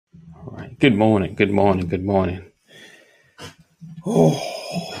All right. Good morning. Good morning. Good morning. Oh,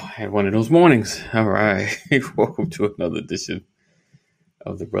 I had one of those mornings. All right. Welcome to another edition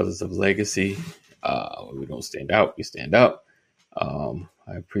of the Brothers of Legacy. We don't stand out, we stand up. I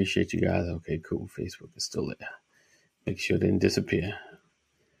appreciate you guys. Okay, cool. Facebook is still there. Make sure it didn't disappear.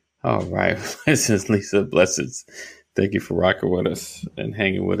 All right. Blessings, Lisa. Blessings. Thank you for rocking with us and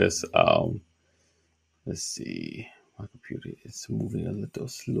hanging with us. Let's see. My computer is moving a little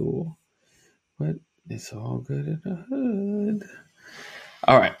slow, but it's all good in the hood.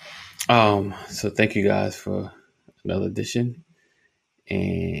 All right. So thank you guys for another edition.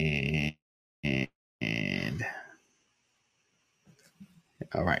 And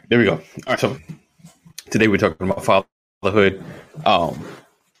all right, there we go. All right, so today we're talking about fatherhood. Gotta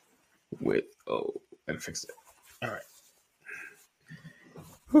fix it. All right.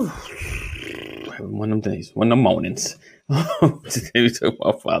 One of them days, one of them mornings. Today we talk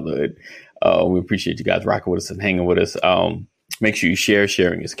about fatherhood. We appreciate you guys rocking with us and hanging with us. Make sure you share.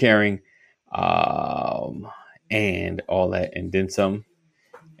 Sharing is caring. And all that, and then some,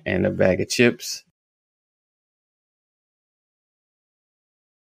 and a bag of chips.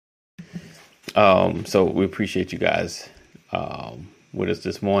 So we appreciate you guys with us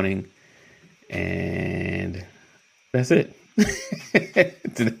this morning, and that's it.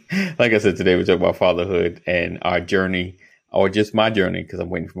 Like I said, today we talk about fatherhood and our journey, or just my journey, because I'm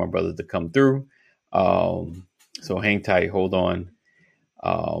waiting for my brother to come through. So hang tight, hold on.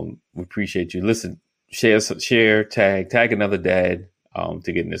 We appreciate you. Listen, share, tag another dad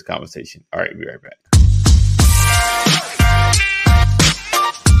to get in this conversation. All right, be right back.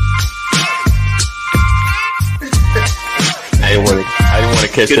 I didn't want to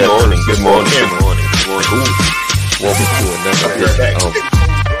catch Good that. morning. Good morning. Welcome to another episode.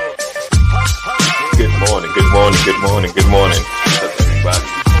 Good morning. Good morning. Good morning. Good morning. Everybody.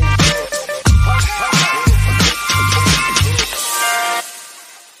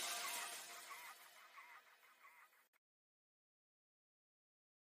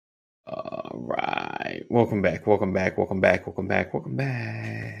 All right. Welcome back. Welcome back. Welcome back. Welcome back. Welcome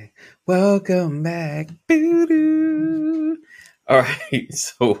back. Welcome back. Boo-doo. All right.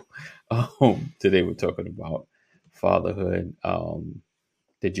 So today we're talking about fatherhood,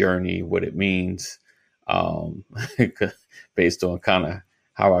 the journey, what it means, based on kind of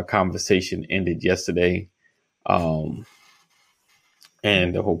how our conversation ended yesterday, and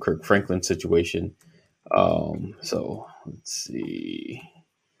the whole Kirk Franklin situation. So let's see.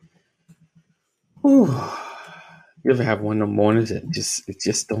 Whew. You ever have one of the mornings that it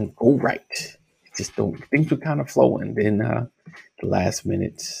just don't go right? It just don't. Things were kind of flowing. Then the last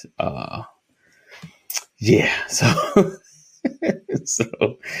minute, yeah. So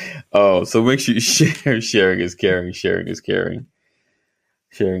so make sure you share. Sharing is caring. Sharing is caring.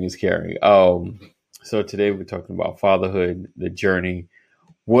 Sharing is caring. So today we're talking about fatherhood, the journey.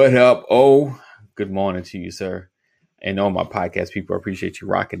 What up? Oh, good morning to you, sir. And all my podcast people, I appreciate you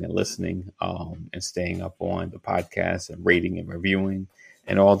rocking and listening, and staying up on the podcast and rating and reviewing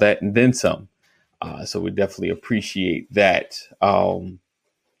and all that, and then some. So we definitely appreciate that.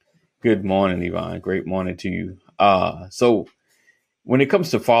 Good morning, Yvonne. Great morning to you. So when it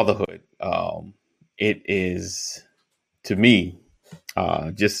comes to fatherhood, it is, to me,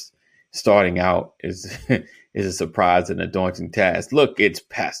 just starting out is is a surprise and a daunting task. Look, it's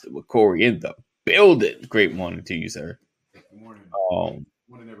Pastor McCory in the building. Great morning to you, sir. Good morning.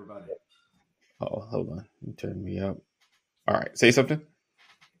 Morning, everybody. Oh, hold on. You turn me up. All right. Say something.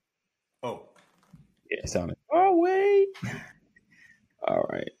 Oh. Yeah, it sounded. Oh, wait. All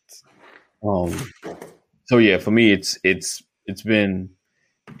right. So yeah, for me, it's been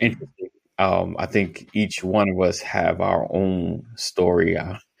interesting. I think each one of us have our own story.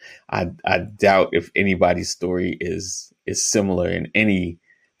 I doubt if anybody's story is similar in any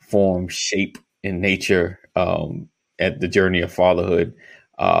form, shape, and nature, at the journey of fatherhood.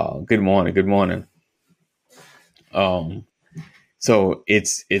 Good morning. Good morning. So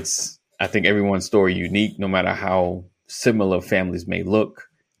it's I think everyone's story unique, no matter how similar families may look.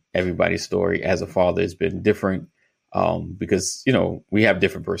 Everybody's story as a father has been different, because we have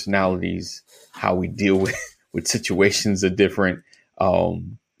different personalities. How we deal with situations are different,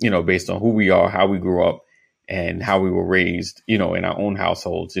 based on who we are, how we grew up, and how we were raised. In our own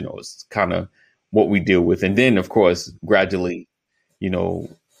households, it's kind of what we deal with, and then of course gradually,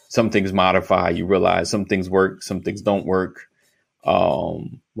 some things modify. You realize some things work, some things don't work.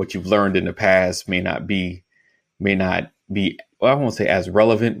 What you've learned in the past may not be, well, I won't say as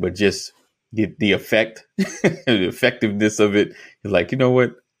relevant, but just the effect, the effectiveness of it is like, you know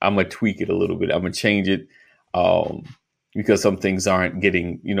what, I'm going to tweak it a little bit. I'm going to change it. because some things aren't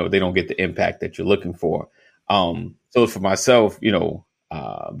getting, they don't get the impact that you're looking for. So for myself,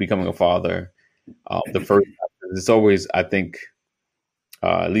 becoming a father, the first, it's always, I think,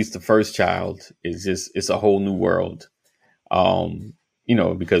 at least the first child is it's a whole new world.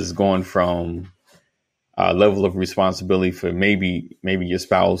 Because it's going from a level of responsibility for maybe your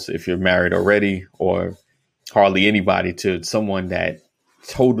spouse, if you're married already, or hardly anybody, to someone that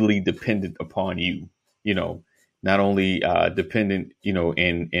totally dependent upon you, not only dependent,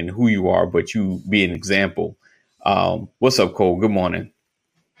 in who you are, but you be an example. What's up, Cole? Good morning.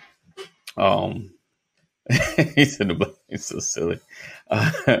 He's in the, he's so silly.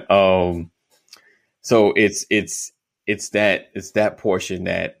 So it's that portion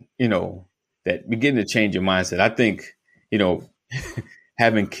that, that begin to change your mindset. I think,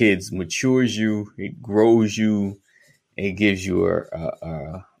 having kids matures you, it grows you, it gives you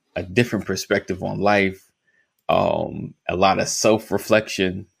a different perspective on life, a lot of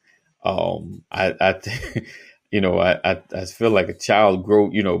self-reflection. I think, I feel like a child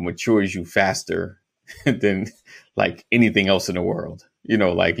matures you faster than like anything else in the world.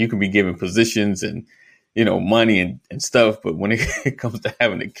 Like you can be given positions and, money and stuff, but when it comes to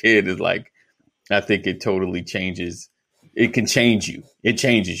having a kid, it's like, I think it totally changes. It can change you. It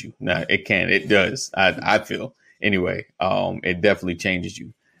changes you. No, it can. It does. I feel anyway. It definitely changes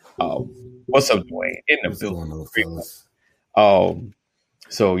you. What's up, Dwayne? In the building.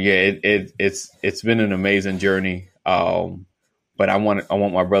 So yeah, it's been an amazing journey. But I want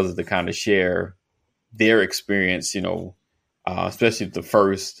my brothers to kind of share their experience, especially the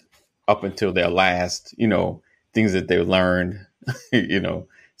first up until their last, things that they've learned,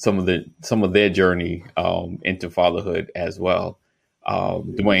 some of their journey into fatherhood as well.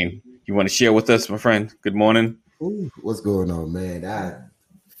 Dwayne, you want to share with us, my friend? Good morning. Ooh, what's going on, man?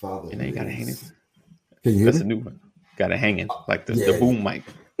 Fatherhood. You gotta hang it. Can you hear That's me? a new one. Gotta hang it like the boom mic.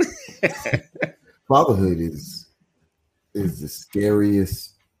 Fatherhood is the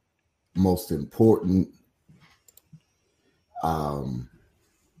scariest, most important,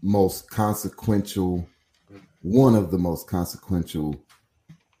 most consequential, one of the most consequential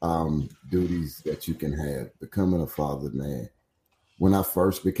duties that you can have. Becoming a father, man. When I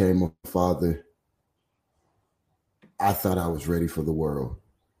first became a father, I thought I was ready for the world.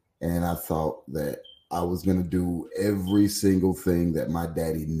 And I thought that I was going to do every single thing that my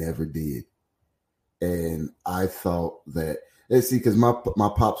daddy never did. And I thought that, because my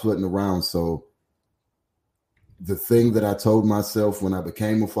pops wasn't around. So the thing that I told myself when I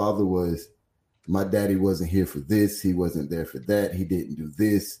became a father was, my daddy wasn't here for this. He wasn't there for that. He didn't do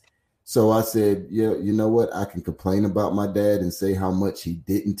this. So I said, yeah, you know what? I can complain about my dad and say how much he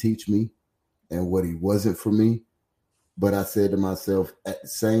didn't teach me and what he wasn't for me. But I said to myself, at the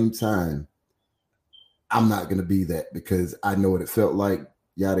same time, I'm not going to be that, because I know what it felt like,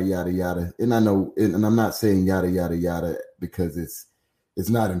 yada, yada, yada. And I know, and I'm not saying yada, yada, yada, because it's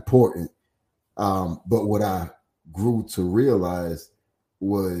not important. But what I grew to realize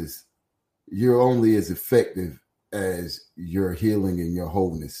was, you're only as effective as your healing and your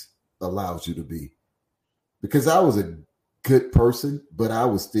wholeness allows you to be. Because I was a good person, but I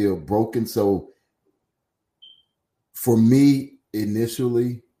was still broken. So for me,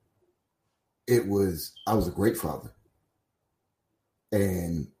 initially, I was a great father.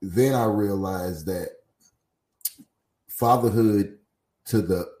 And then I realized that fatherhood to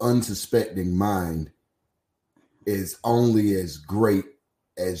the unsuspecting mind is only as great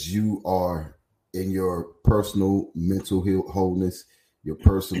as you are in your personal mental wholeness, your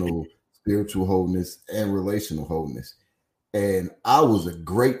personal spiritual wholeness, and relational wholeness. And I was a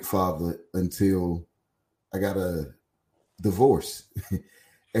great father until I got a divorce.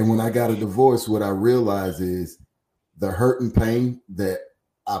 And when I got a divorce, what I realized is the hurt and pain that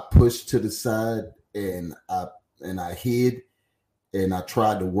I pushed to the side and I hid and I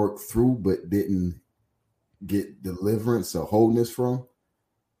tried to work through but didn't get deliverance or wholeness from,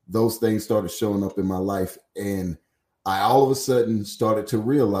 those things started showing up in my life. And I all of a sudden started to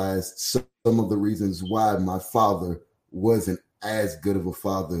realize some of the reasons why my father wasn't as good of a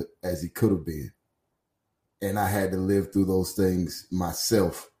father as he could have been. And I had to live through those things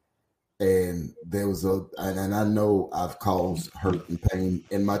myself. And there was and I know I've caused hurt and pain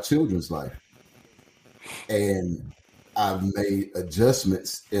in my children's life. And I've made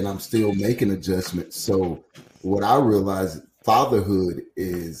adjustments, and I'm still making adjustments. So what I realized, fatherhood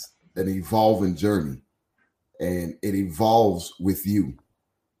is an evolving journey, and it evolves with you.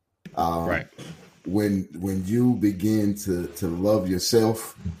 Right. When you begin to love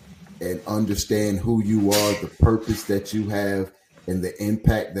yourself and understand who you are, the purpose that you have, and the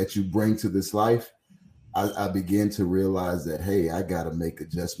impact that you bring to this life, I began to realize that, hey, I got to make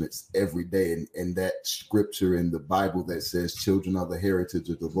adjustments every day. And that scripture in the Bible that says children are the heritage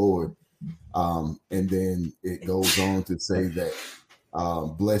of the Lord. And then it goes on to say that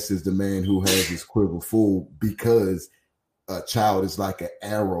blessed is the man who has his quiver full, because a child is like an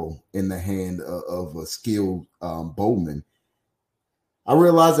arrow in the hand of a skilled bowman. I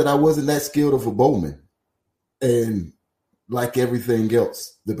realized that I wasn't that skilled of a bowman. And like everything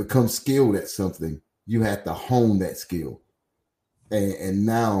else, to become skilled at something, you have to hone that skill. And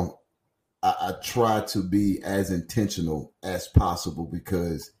now I try to be as intentional as possible,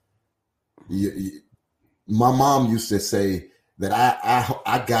 because my mom used to say that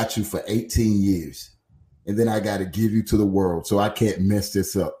I got you for 18 years and then I got to give you to the world, so I can't mess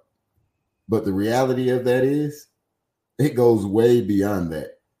this up. But the reality of that is it goes way beyond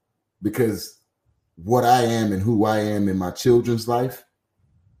that, because what I am and who I am in my children's life,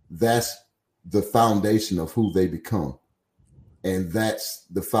 that's the foundation of who they become. And that's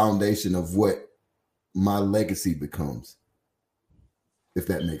the foundation of what my legacy becomes, if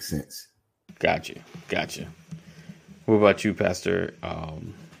that makes sense. Gotcha. What about you, Pastor?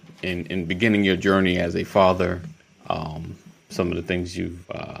 In beginning your journey as a father, some of the things you've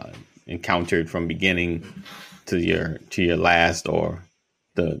encountered from beginning to your last, or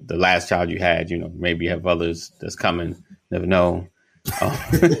the last child you had, maybe you have others that's coming, never know.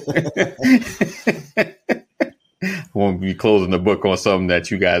 I won't be closing the book on something that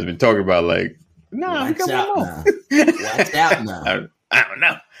you guys been talking about, like, watch out now. Watch out now. I don't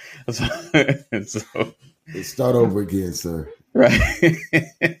know. So let's start over again, sir. Right.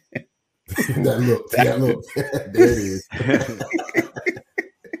 that look. There it is.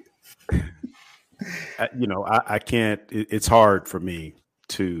 I can't. It's hard for me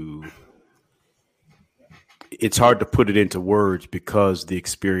to. It's hard to put it into words because the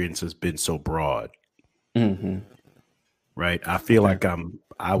experience has been so broad. Mm-hmm. Right. I feel like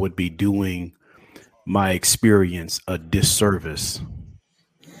I would be doing my experience a disservice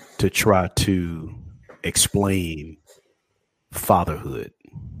to try to explain fatherhood.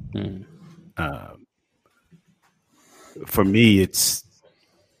 Mm. For me,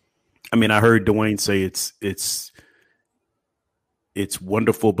 I heard Dwayne say it's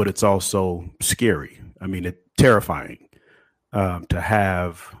wonderful, but it's also scary. It's terrifying to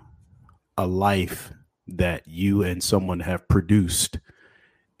have a life that you and someone have produced,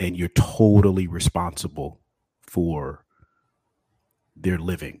 and you're totally responsible for their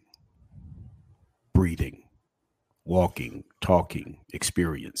living, breathing, walking, talking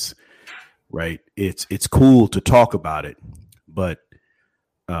experience, right? It's cool to talk about it, but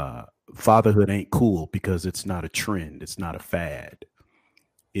fatherhood ain't cool because it's not a trend. It's not a fad.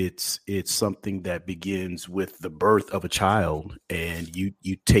 It's something that begins with the birth of a child, and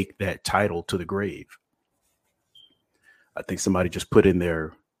you take that title to the grave. I think somebody just put in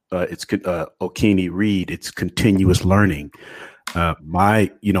there, it's Okini Reed, it's continuous learning. I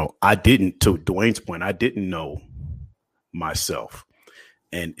didn't, to Dwayne's point, I didn't know myself,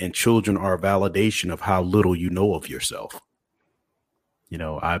 and children are a validation of how little you know of yourself.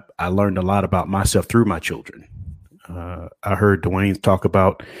 I learned a lot about myself through my children. I heard Dwayne talk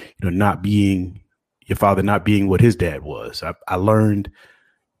about, your father not being what his dad was. I learned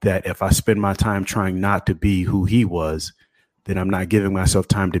that if I spend my time trying not to be who he was, then I'm not giving myself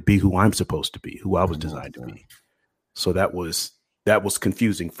time to be who I'm supposed to be, who I was designed to be. So that was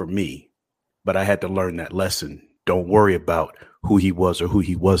confusing for me, but I had to learn that lesson. Don't worry about who he was or who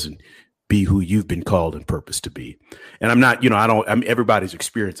he wasn't. Be who you've been called and purposed to be. And I'm not, everybody's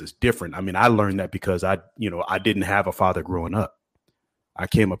experience is different. I learned that because I didn't have a father growing up. I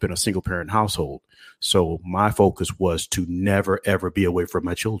came up in a single parent household. So my focus was to never, ever be away from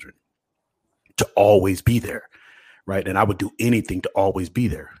my children, to always be there. Right. And I would do anything to always be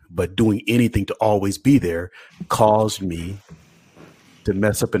there. But doing anything to always be there caused me to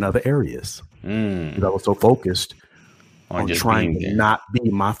mess up in other areas. Because I was so focused on trying to not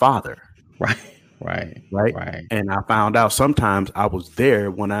be my father. Right. And I found out sometimes I was there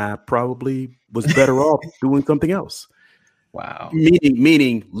when I probably was better off doing something else. Wow.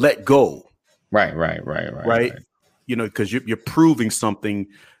 Meaning let go. Right. Because you're proving something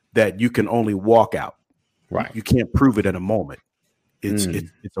that you can only walk out. Right. You can't prove it in a moment. It's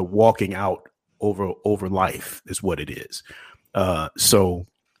a walking out over life is what it is. That's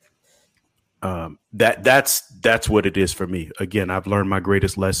what it is for me. Again, I've learned my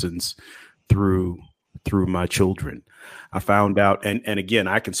greatest lessons through my children. I found out, and again,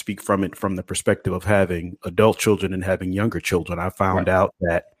 I can speak from the perspective of having adult children and having younger children. I found out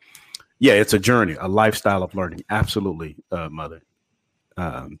that, it's a journey, a lifestyle of learning. Absolutely, mother.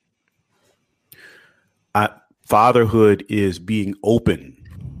 Fatherhood is being open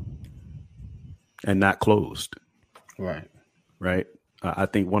and not closed. Right. Right. I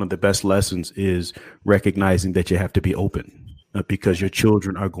think one of the best lessons is recognizing that you have to be open because your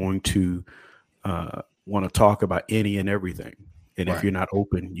children are going to want to talk about any and everything. And if you're not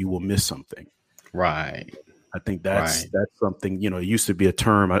open, you will miss something. Right. I think that's something, it used to be a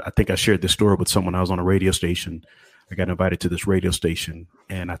term. I think I shared this story with someone. I was on a radio station. I got invited to this radio station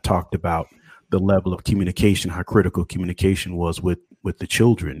and I talked about the level of communication, how critical communication was with the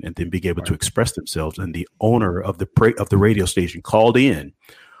children, and then being able to express themselves. And the owner of the radio station called in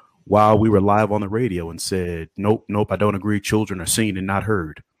while we were live on the radio and said, nope, I don't agree. Children are seen and not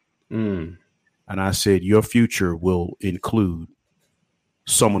heard. And I said, your future will include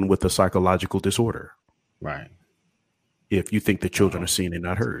someone with a psychological disorder. Right. If you think that children are seen and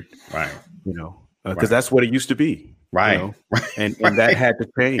not heard. Right. Because that's what it used to be. Right. And that had to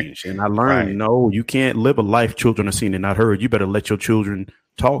change. And I learned, no, you can't live a life children are seen and not heard. You better let your children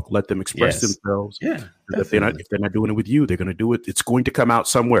talk, let them express themselves. Yeah. If they're not doing it with you, they're going to do it. It's going to come out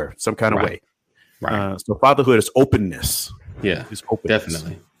somewhere, some kind of way. Right. So fatherhood is openness. Yeah. It's openness.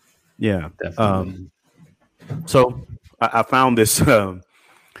 Definitely. Yeah. Definitely. So I found this.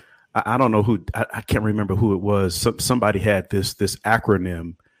 I don't know who. I can't remember who it was. Somebody had this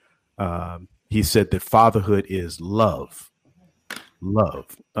acronym. He said that fatherhood is love,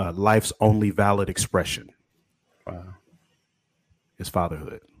 life's only valid expression. Wow. Is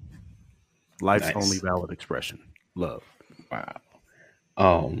fatherhood. Life's only valid expression. Love.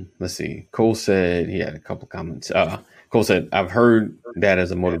 Wow. Let's see. Cole said he had a couple comments. Cole said, I've heard that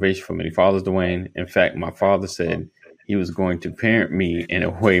as a motivation for many fathers, Dwayne. In fact, my father said he was going to parent me in a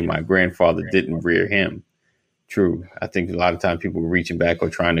way my grandfather didn't rear him. True. I think a lot of times people are reaching back or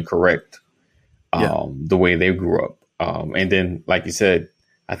trying to correct the way they grew up. And then, like you said,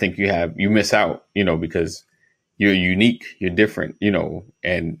 I think you miss out, because you're unique, you're different,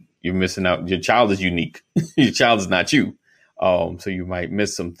 and you're missing out. Your child is unique. Your child is not you. So you might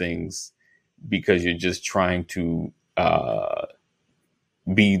miss some things because you're just trying to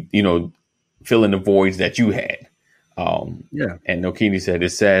be, fill in the voids that you had. And Nokini said,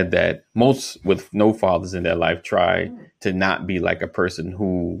 it's sad that most with no fathers in their life try to not be like a person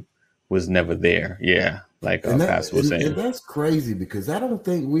who was never there. Yeah. Like Pastor was saying. And that's crazy because I don't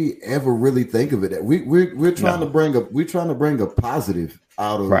think we ever really think of it. That we're trying to bring a positive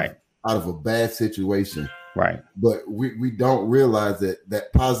out of a bad situation. Right. But we don't realize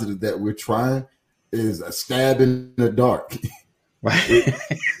that positive that we're trying is a stab in the dark. Right.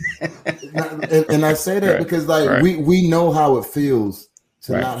 and I say that because we know how it feels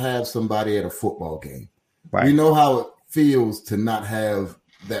to not have somebody at a football game. Right. We know how it feels to not have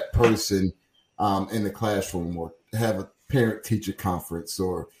that person in the classroom or have a parent teacher conference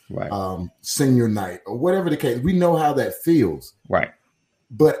or senior night or whatever the case. We know how that feels. Right.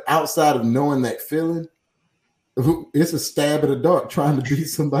 But outside of knowing that feeling, it's a stab in the dark trying to be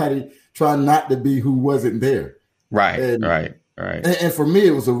somebody, trying not to be who wasn't there. Right. Right. And for me,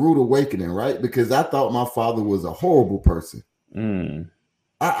 it was a rude awakening, right? Because I thought my father was a horrible person.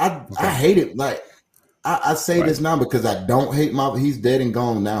 I hated, like, I say this now because I don't hate he's dead and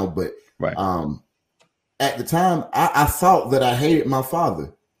gone now. But at the time, I thought that I hated my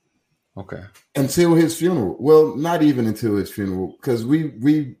father. Okay. Until his funeral. Well, not even until his funeral, because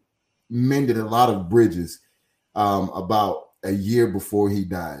we mended a lot of bridges about a year before he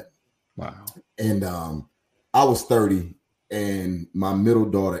died. Wow. And I was 30. And my middle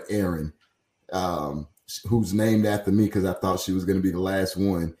daughter, Erin, who's named after me because I thought she was going to be the last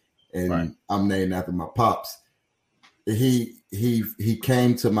one, and I'm named after my pops. He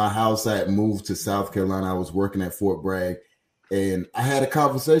came to my house. I had moved to South Carolina. I was working at Fort Bragg, and I had a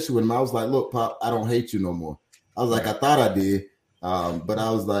conversation with him. I was like, "Look, Pop, I don't hate you no more." I was like, "I thought I did," but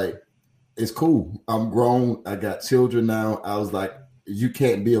I was like, "It's cool. I'm grown. I got children now." I was like, "You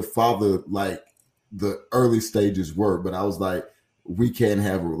can't be a father like the early stages were," but I was like, we can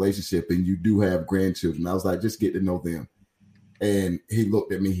have a relationship and you do have grandchildren. I was like, just get to know them. And he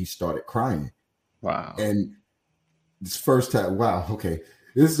looked at me, he started crying. Wow. And this first time,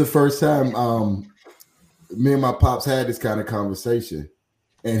 this is the first time me and my pops had this kind of conversation.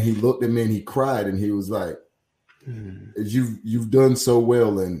 And he looked at me and he cried and he was like, you've done so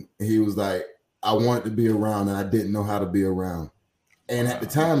well. And he was like, I wanted to be around and I didn't know how to be around. And at the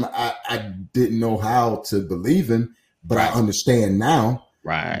time, I didn't know how to believe him, but I understand now.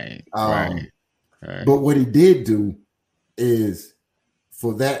 Right. But what he did do is,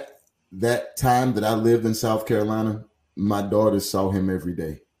 for that time that I lived in South Carolina, my daughters saw him every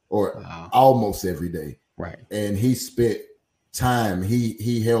day, or almost every day. Right. And he spent time,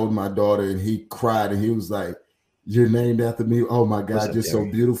 he held my daughter and he cried and he was like, "You're named after me. Oh my God, you're so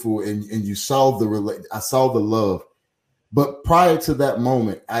beautiful." And you saw I saw the love. But prior to that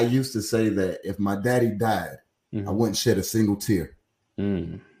moment, I used to say that if my daddy died, I wouldn't shed a single tear.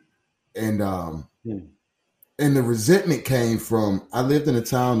 And the resentment came from, I lived in a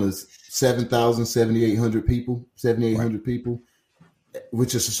town of 7,800 people,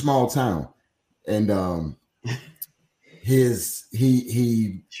 which is a small town. And he was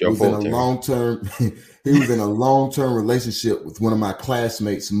in a long-term he was in a long-term relationship with one of my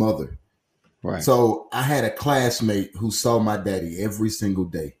classmates' mother. Right. So I had a classmate who saw my daddy every single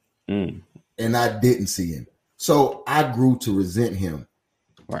day. And I didn't see him. So I grew to resent him.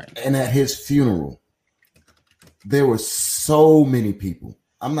 Right. And at his funeral, there were so many people.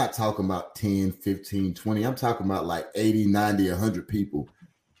 I'm not talking about 10, 15, 20. I'm talking about like 80, 90, 100 people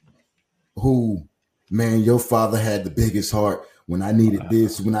who, man, your father had the biggest heart. When I needed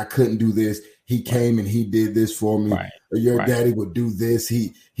this, when I couldn't do this, he came and he did this for me. Right. Or your daddy would do this.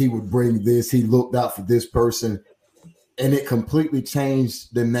 He would bring this. He looked out for this person. And it completely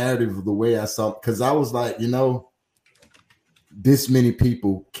changed the narrative of the way I saw it. Because I was like, this many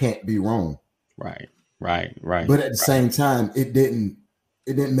people can't be wrong. Right. But at the same time, it didn't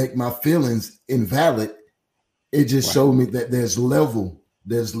make my feelings invalid. It just showed me that there's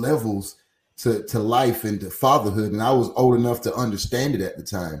levels to life and to fatherhood. And I was old enough to understand it at the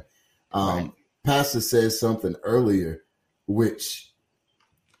time. Pastor said something earlier, which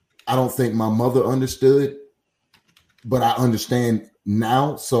I don't think my mother understood, but I understand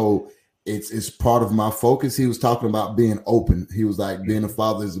now. So it's part of my focus. He was talking about being open. He was like, being a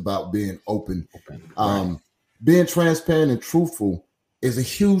father is about being open. Being transparent and truthful is a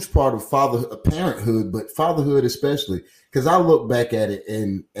huge part of parenthood, but fatherhood especially, because I look back at it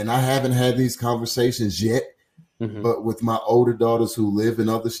and I haven't had these conversations yet, but with my older daughters who live in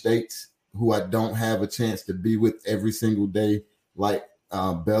other states, who I don't have a chance to be with every single day, like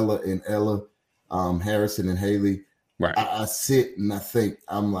Bella and Ella, Harrison and Haley. Right. I sit and I think,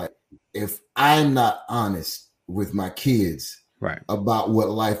 I'm like, if I'm not honest with my kids about what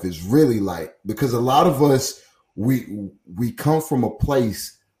life is really like, because a lot of us, we come from a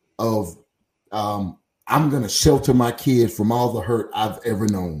place of I'm going to shelter my kid from all the hurt I've ever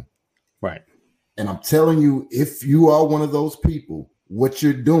known. Right. And I'm telling you, if you are one of those people, what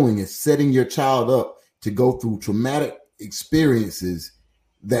you're doing is setting your child up to go through traumatic experiences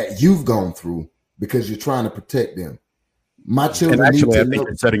that you've gone through because you're trying to protect them. My children and actually, I think know.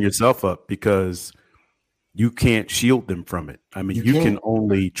 you're setting yourself up because you can't shield them from it. I mean, you can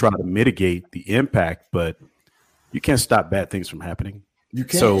only try to mitigate the impact, but you can't stop bad things from happening. You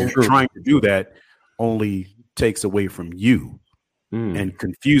can't. So trying to do that only takes away from you and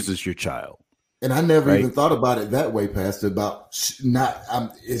confuses your child. And I never even thought about it that way, Pastor, about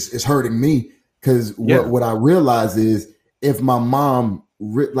it's hurting me because what I realize is if my mom,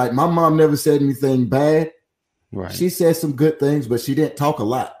 like my mom never said anything bad. Right. She said some good things, but she didn't talk a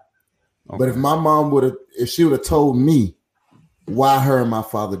lot. Okay. But if my mom if she would have told me why her and my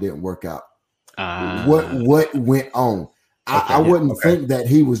father didn't work out, what went on, I wouldn't think that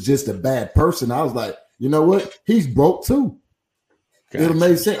he was just a bad person. I was like, you know what? He's broke too. Gotcha. It'll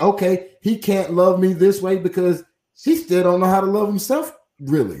make sense. Okay, he can't love me this way because he still don't know how to love himself.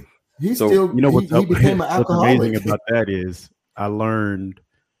 Really, he became an alcoholic. What's amazing about that is I learned.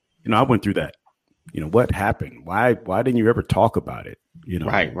 I went through that. What happened? Why didn't you ever talk about it?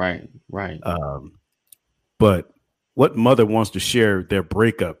 Right. But what mother wants to share their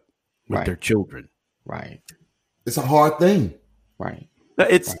breakup with their children? Right. It's a hard thing. Right.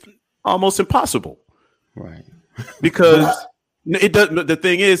 It's almost impossible. Right. Because it does. The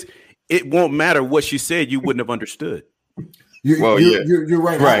thing is, it won't matter what she said. You wouldn't have understood. You're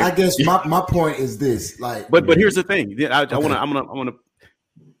right. I guess my point is this. But here's the thing. I want to.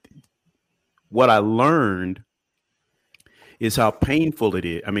 What I learned is how painful it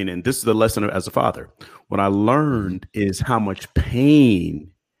is. I mean, and this is the lesson as a father. What I learned is how much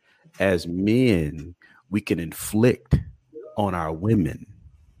pain as men we can inflict on our women.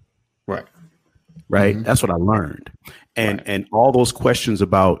 Right. Mm-hmm. That's what I learned. And all those questions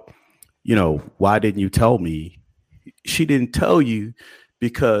about, why didn't you tell me? She didn't tell you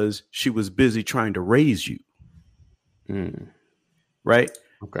because she was busy trying to raise you. Right.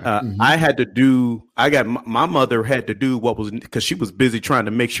 Okay. My mother had to do what was because she was busy trying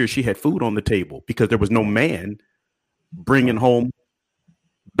to make sure she had food on the table because there was no man bringing home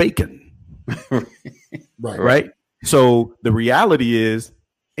bacon. Right. So the reality is,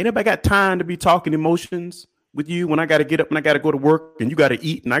 ain't nobody got time to be talking emotions with you when I got to get up and I got to go to work and you got to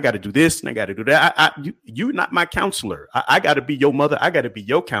eat and I got to do this and I got to do that. You're not my counselor. I got to be your mother. I got to be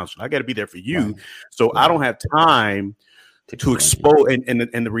your counselor. I got to be there for you. Right. So I don't have time to expose.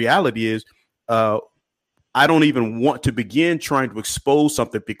 And the reality is, I don't even want to begin trying to expose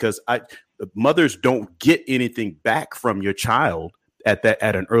something because mothers don't get anything back from your child at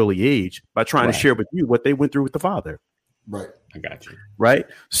an early age by trying to share with you what they went through with the father. Right. I got you. Right.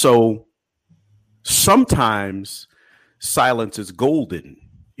 So sometimes silence is golden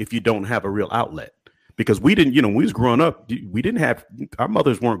if you don't have a real outlet, because we didn't, when we was growing up, we didn't have, our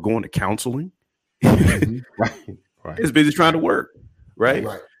mothers weren't going to counseling. Right. It's busy trying to work. Right.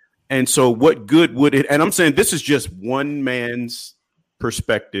 And so what good would it, and I'm saying this is just one man's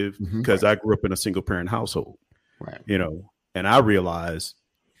perspective because I grew up in a single parent household, and I realized,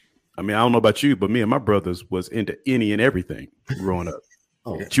 I don't know about you, but me and my brothers was into any and everything growing up.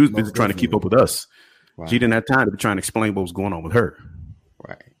 She was busy trying to keep up with us. Right. She didn't have time to be trying to explain what was going on with her.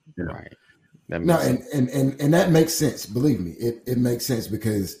 Right. Right. And that makes sense. Believe me, it makes sense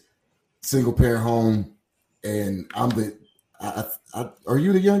because single parent home, and I'm the, are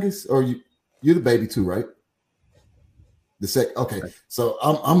you the youngest or you're the baby too, right? Okay. So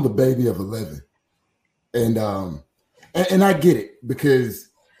I'm the baby of 11. And I get it because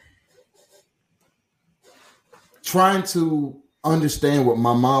trying to understand what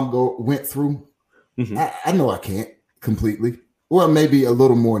my mom went through, I know I can't completely. Well, maybe a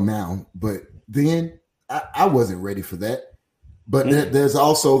little more now, but then I wasn't ready for that. But there's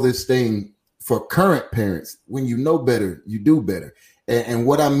also this thing for current parents: when you know better, you do better. And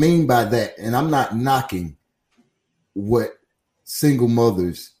what I mean by that, and I'm not knocking what single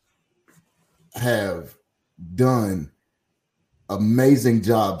mothers have done amazing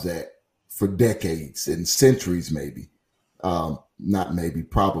jobs at for decades and centuries, maybe. Not maybe,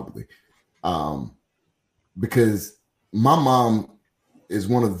 probably. Because my mom is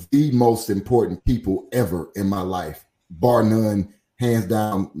one of the most important people ever in my life, bar none, hands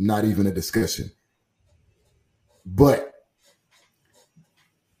down, not even a discussion. But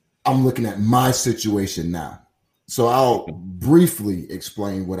I'm looking at my situation now. So I'll briefly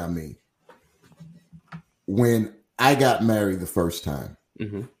explain what I mean. When I got married the first time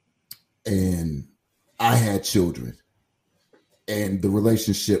and I had children and the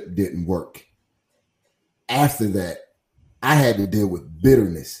relationship didn't work, after that, I had to deal with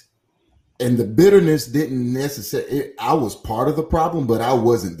bitterness. And the bitterness didn't necessarily, I was part of the problem, but I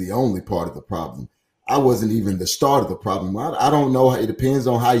wasn't the only part of the problem. I wasn't even the start of the problem. I don't know. It depends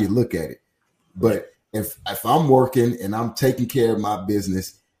on how you look at it. But if I'm working and I'm taking care of my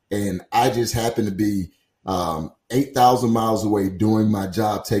business and I just happen to be 8,000 miles away doing my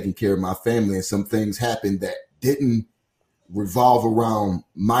job, taking care of my family, and some things happen that didn't revolve around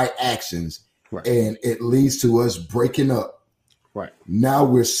my actions, and it leads to us breaking up. Right. Now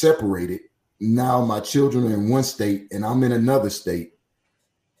we're separated. Now my children are in one state and I'm in another state.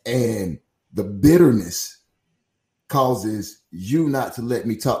 And the bitterness causes you not to let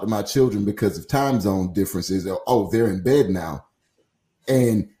me talk to my children because of time zone differences. Oh, they're in bed now.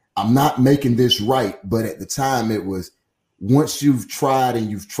 And I'm not making this right. But at the time it was, once you've tried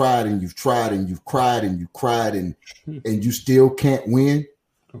and you've tried and you've tried and you've cried and you've cried and you still can't win.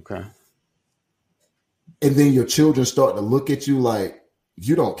 Okay. And then your children start to look at you like,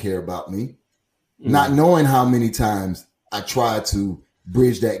 you don't care about me. Not knowing how many times I tried to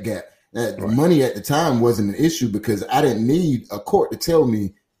bridge that gap. The money at the time wasn't an issue because I didn't need a court to tell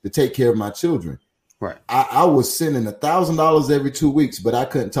me to take care of my children. Right. I was sending $1,000 every 2 weeks, but I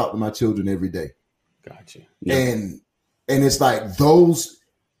couldn't talk to my children every day. Gotcha. Yeah. And it's like those,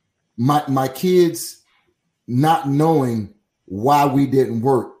 my kids not knowing why we didn't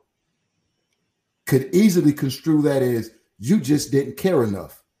work could easily construe that as you just didn't care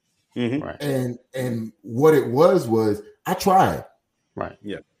enough. Right. And what it was I tried. Right.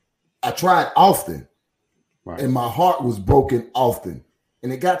 Yeah. I tried often. Right. And my heart was broken often.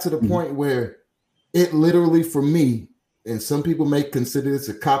 And it got to the point where it literally, for me, and some people may consider this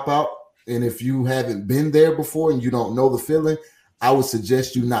a cop-out, and if you haven't been there before and you don't know the feeling, I would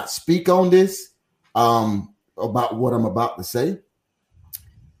suggest you not speak on this about what I'm about to say.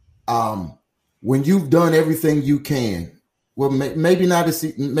 When you've done everything you can, well, maybe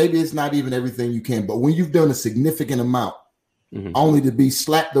it's not even everything you can, but when you've done a significant amount, only to be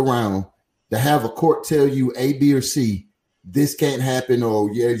slapped around, to have a court tell you A, B, or C, this can't happen,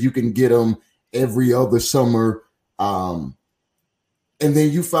 or yeah, you can get them every other summer. And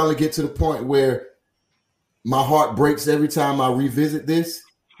then you finally get to the point where my heart breaks every time I revisit this,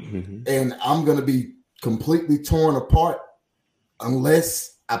 and I'm going to be completely torn apart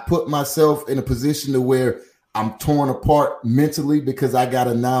unless I put myself in a position to where I'm torn apart mentally because I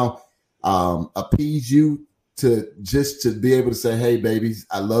gotta now appease you to be able to say, hey, babies,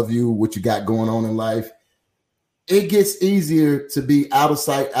 I love you, what you got going on in life. It gets easier to be out of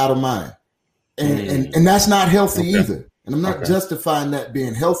sight, out of mind. And that's not healthy either. And I'm not justifying that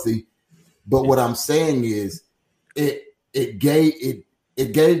being healthy, but what I'm saying is it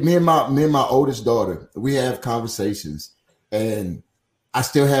gave me and my oldest daughter, we have conversations, and I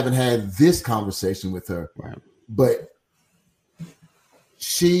still haven't had this conversation with her. Right. But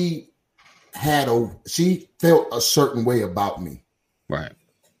she felt a certain way about me. Right.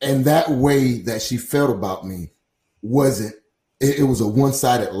 And that way that she felt about me wasn't, it was a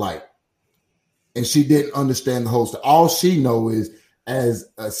one-sided light. And she didn't understand the whole story. All she knows is, as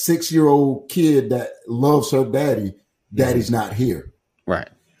a 6-year-old kid that loves her daddy, daddy's not here. Right.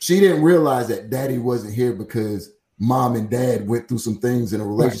 She didn't realize that daddy wasn't here because mom and dad went through some things in a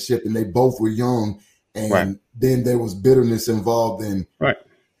relationship and they both were young. And then there was bitterness involved. And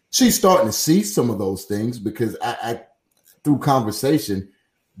she's starting to see some of those things because I through conversation.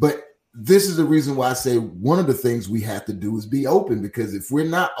 But this is the reason why I say one of the things we have to do is be open, because if we're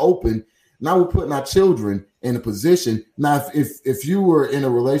not open, now we're putting our children in a position. Now, if you were in a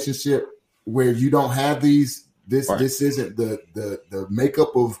relationship where you don't have this isn't the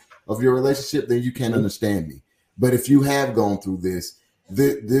makeup of your relationship, then you can't understand me. But if you have gone through this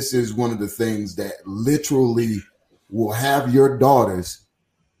is one of the things that literally will have your daughters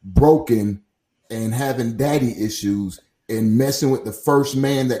broken and having daddy issues and messing with the first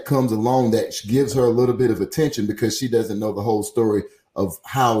man that comes along that gives her a little bit of attention because she doesn't know the whole story of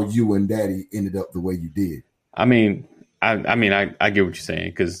how you and daddy ended up the way you did. I mean, I get what you're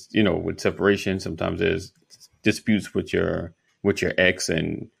saying, because, you know, with separation, sometimes there's disputes with your ex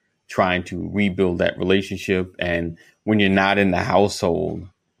and trying to rebuild that relationship. And when you're not in the household,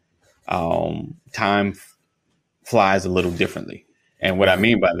 time flies a little differently. And what I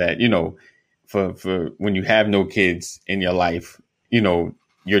mean by that, you know, for when you have no kids in your life, you know,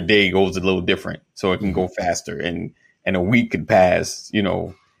 your day goes a little different, so it can go faster, and a week could pass, you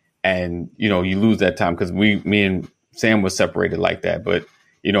know, and, you know, you lose that time, because me and Sam was separated like that. But,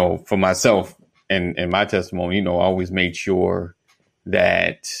 you know, for myself and my testimony, you know, I always made sure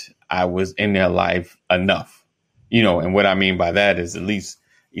that I was in their life enough, you know, and what I mean by that is at least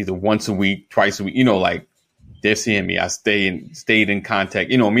either once a week, twice a week, you know, like they're seeing me. I stayed in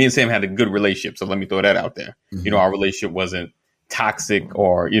contact. You know, me and Sam had a good relationship. So let me throw that out there. Mm-hmm. You know, our relationship wasn't toxic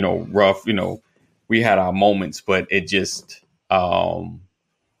or, you know, rough. You know, we had our moments, but it just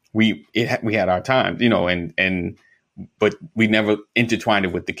we had our times, you know, but we never intertwined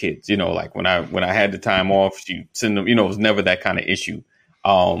it with the kids. You know, like when I had the time off, she send them. You know, it was never that kind of issue.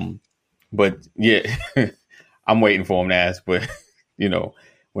 But yeah, I'm waiting for them to ask. But you know,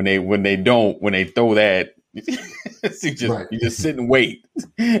 when they throw that. You just sit and wait.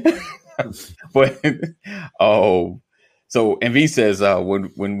 But so MV says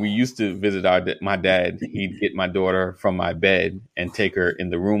when we used to visit my dad, he'd get my daughter from my bed and take her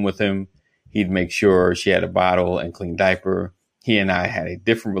in the room with him. He'd make sure she had a bottle and clean diaper. He and I had a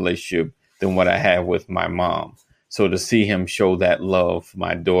different relationship than what I had with my mom. So to see him show that love for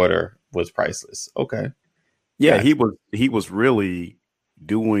my daughter was priceless. Okay. Yeah, he was really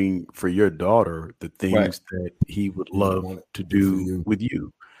doing for your daughter the things that he would love to do with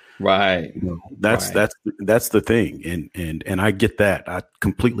you. Right. You know, that's the thing. And I get that. I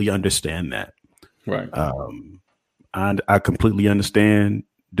completely understand that. Right. I completely understand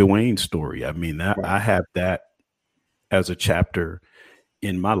Dwayne's story. I mean, I have that as a chapter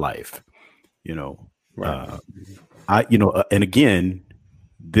in my life, you know. Right. And again,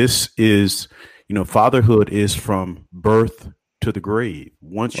 this is, you know, fatherhood is from birth to the grave.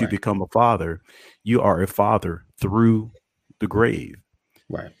 Once you become a father, you are a father through the grave.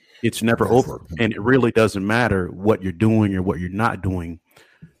 Right. It's never over. And it really doesn't matter what you're doing or what you're not doing.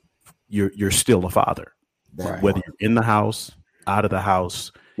 You're still a father. Right. Whether you're in the house, out of the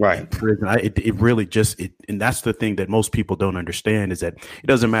house, right. Prison. It really just, and that's the thing that most people don't understand, is that it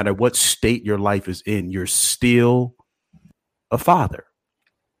doesn't matter what state your life is in, you're still a father.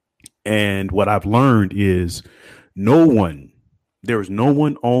 And what I've learned is there is no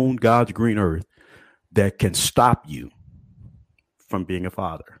one on God's green earth that can stop you from being a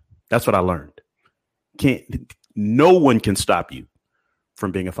father. That's what I learned. No one can stop you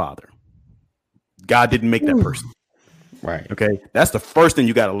from being a father. God didn't make that person. Right. Okay. That's the first thing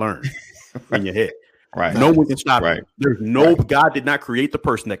you got to learn in your head. Right. No one can stop you. There's God did not create the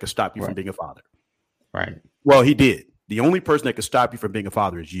person that can stop you from being a father. Right. Well, he did. The only person that can stop you from being a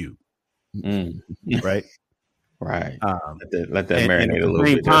father is you. Right. Right. Let that marinate a little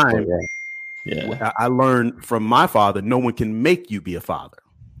bit. Yeah. I learned from my father, no one can make you be a father.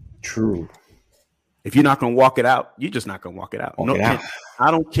 True. If you're not going to walk it out, you're just not going to walk it out.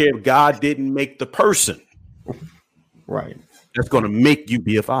 I don't care if God didn't make the person. Right. That's going to make you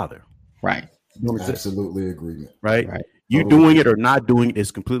be a father. Right. Absolutely agreement. Right. Right. You doing it or not doing it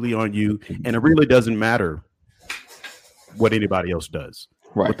is completely on you. And it really doesn't matter what anybody else does.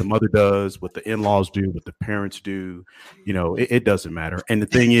 Right. What the mother does, what the in-laws do, what the parents do, it doesn't matter. And the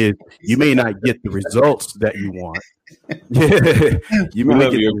thing is, you may not get the results that you want. You may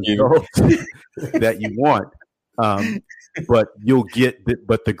not get the results that you want, but you'll get.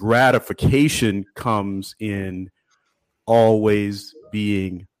 But the gratification comes in always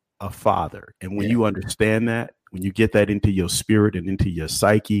being a father, and when you understand that, when you get that into your spirit and into your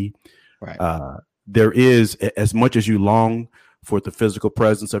psyche, right. There is, as much as you long for the physical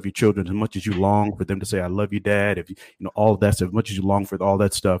presence of your children, as much as you long for them to say, I love you, Dad, if you know, all of that stuff, as much as you long for all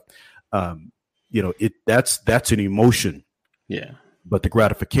that stuff, that's an emotion. Yeah. But the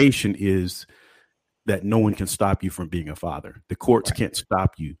gratification is that no one can stop you from being a father. The courts can't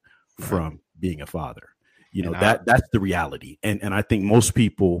stop you from being a father. That's the reality. And I think most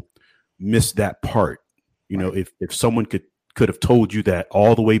people miss that part. If someone could have told you that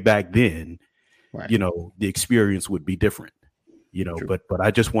all the way back then, the experience would be different. But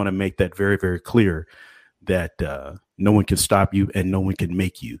I just want to make that very, very clear that no one can stop you and no one can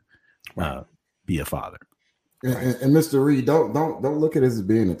make you be a father. And Mr. Reed, don't look at it as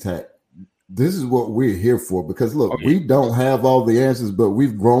being attacked. This is what we're here for, because look, we don't have all the answers, but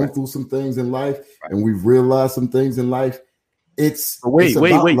we've grown through some things in life and we've realized some things in life. Wait,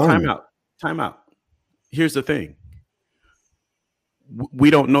 time out. Here's the thing. We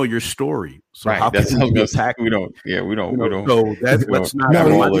don't know your story, so how can we attack? We don't. So that's not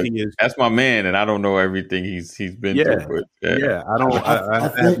my thing is. That's my man, and I don't know everything he's been through. But I don't. I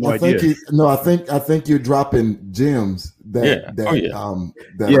have no idea. I think you're dropping gems. Well, I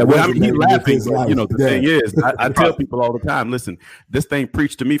mean, he's laughing. The thing is, I tell people all the time, listen, this thing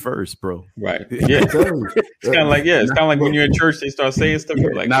preached to me first, bro. Right. Yeah. It's kind of like it's kind of like when you're in church, they start saying stuff.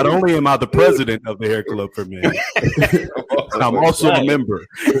 You're like, not only am I the president of the Hair Club for Men, I'm also a member.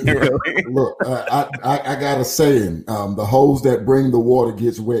 Look, I got a saying: the hose that bring the water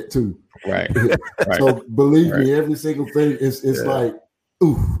gets wet too. Right. So believe me, every single thing is like,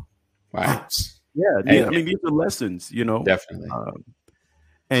 ooh, ouch. Yeah. I mean, these are lessons, Definitely.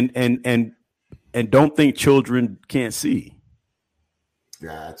 And don't think children can't see.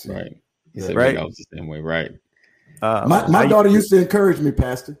 Gotcha. Right. Right. I was the same way. Right. My daughter used to encourage me,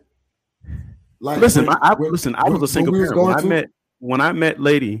 Pastor. Like, I was a single parent. When I met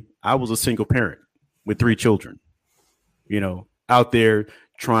Lady, I was a single parent with 3 children, out there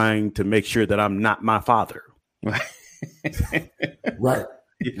trying to make sure that I'm not my father. Right.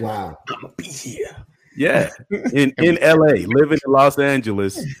 Wow. I'm gonna be here. Yeah. In LA, living in Los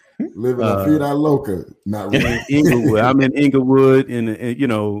Angeles. Living in Vida Loca. Not really. In Inglewood. I'm in Inglewood in a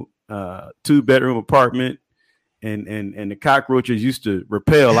 2-bedroom apartment, and the cockroaches used to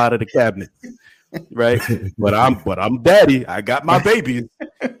rappel out of the cabinet. Right. But I'm daddy. I got my babies.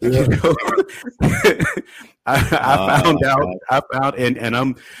 I found and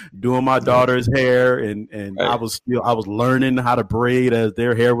I'm doing my daughter's hair and I was learning how to braid as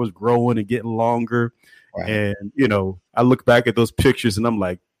their hair was growing and getting longer. Right. And I look back at those pictures and I'm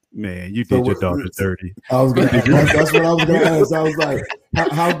like, man, you did your daughter dirty. That's what I was gonna ask. I was like,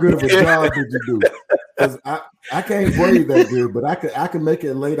 how good of a job did you do? Because I can't braid that good, but I can make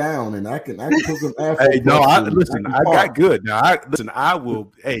it lay down and I can put some afro. Hey, no, I got good. Now I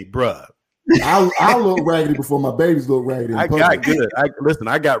will. Hey, bruh. I look raggedy before my babies look raggedy. I got good. I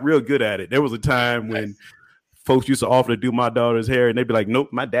got real good at it. There was a time when folks used to offer to do my daughter's hair, and they'd be like, "Nope,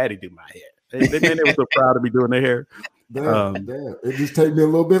 my daddy do my hair." They were so proud of me doing their hair. Damn. It just take me a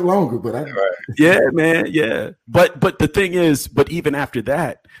little bit longer, but yeah, man, yeah. But the thing is, even after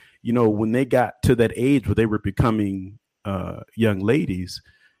that, when they got to that age where they were becoming young ladies,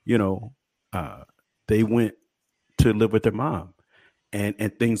 they went to live with their mom.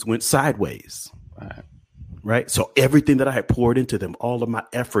 And things went sideways, right? So everything that I had poured into them, all of my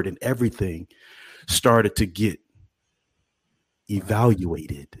effort and everything started to get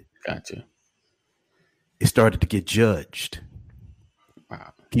evaluated. Gotcha. It started to get judged.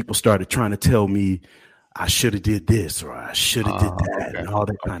 Wow. People started trying to tell me I should have did this or I should have did that and all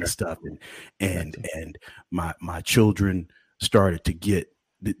that kind of stuff. And my children started to get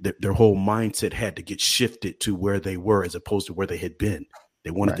their whole mindset had to get shifted to where they were as opposed to where they had been. They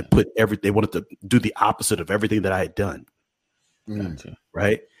wanted to they wanted to do the opposite of everything that I had done. Gotcha.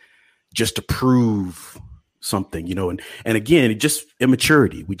 Right. Just to prove something, and again, it just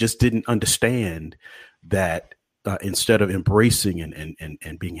immaturity. We just didn't understand that instead of embracing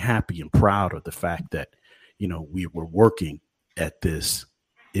and being happy and proud of the fact that, we were working at this,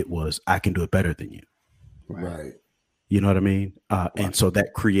 it was, I can do it better than you. Right. You know what I mean? And so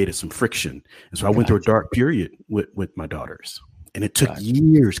that created some friction. And so I went through a dark period with my daughters, and it took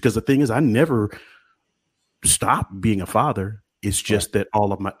years, because the thing is, I never stopped being a father. It's just that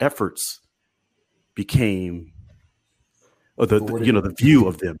all of my efforts became, or the view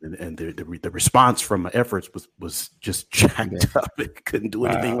of them and the response from my efforts was just jacked up. It couldn't do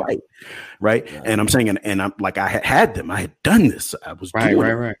anything right. And I'm saying, and I'm like, I had them. I had done this. I was doing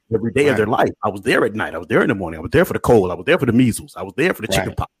it every day of their life. I was there at night. I was there in the morning. I was there for the cold. I was there for the measles. I was there for the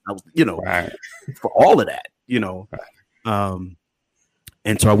chicken pox. I was, for all of that.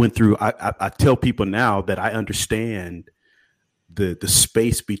 And so I went through. I tell people now that I understand the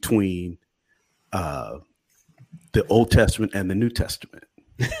space between the Old Testament and the New Testament.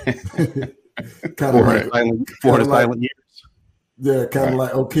 Kind of like 400 silent years. Yeah, kind of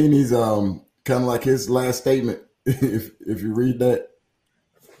like O'Keefe's, kind of like his last statement. if you read that,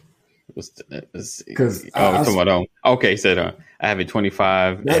 because okay, said I have a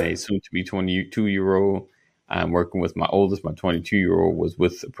 25 and a soon to be 22-year-old. I'm working with my oldest. My 22-year-old was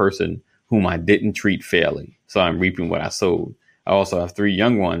with a person whom I didn't treat fairly, so I'm reaping what I sowed. I also have 3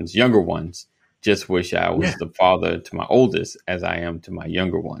 younger ones. Just wish I was the father to my oldest as I am to my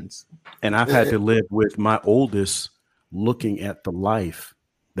younger ones. And I've had to live with my oldest looking at the life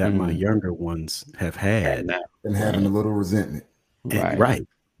that my younger ones have had. And having a little resentment. Right.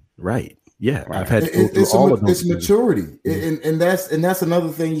 Yeah. I've had to go through all of those. It's maturity. And that's another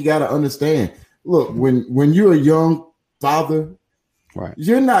thing you got to understand. Look, when you're a young father,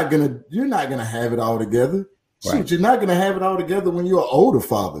 you're not gonna have it all together. Shoot, you're not gonna have it all together when you're an older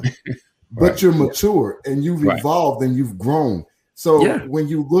father. But you're mature and you've evolved and you've grown. So when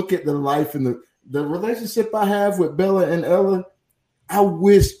you look at the life and the relationship I have with Bella and Ella, I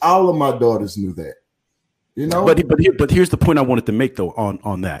wish all of my daughters knew that. But here's the point I wanted to make though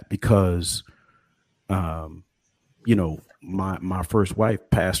on that, because my first wife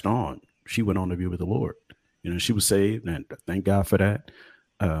passed on. She went on to be with the Lord. She was saved, and thank God for that.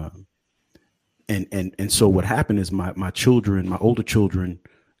 And so what happened is my children, my older children,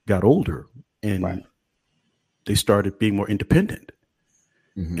 got older and they started being more independent.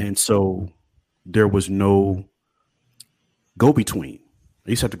 Mm-hmm. And so there was no go-between. I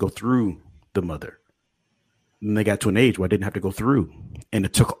used to have to go through the mother. And they got to an age where I didn't have to go through, and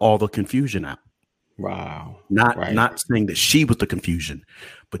it took all the confusion out. Wow. Not saying that she was the confusion,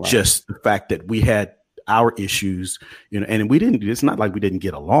 but just the fact that we had our issues, and it's not like we didn't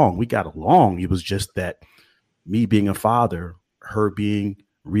get along. We got along. It was just that me being a father, her being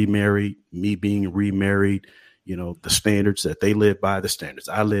remarried, me being remarried, the standards that they live by, the standards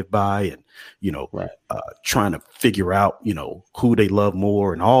I live by, and, trying to figure out, who they love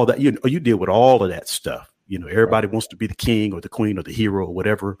more and all that. You deal with all of that stuff. Everybody wants to be the king or the queen or the hero or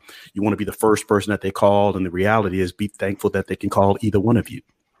whatever. You want to be the first person that they call. And the reality is, be thankful that they can call either one of you.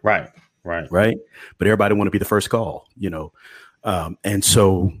 Right. But everybody want to be the first call, and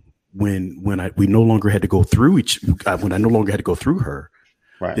so when we no longer had to go through when I no longer had to go through her,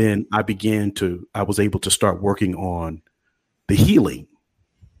 then I was able to start working on the healing.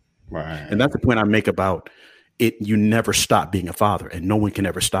 Right. And that's the point I make about it. You never stop being a father, and no one can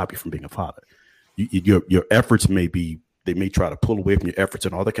ever stop you from being a father. Your efforts they may try to pull away from your efforts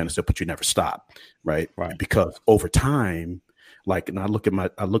and all that kind of stuff, but you never stop. Right. Because over time, and I look my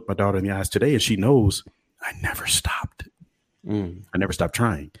daughter in the eyes today, and she knows I never stopped. I never stopped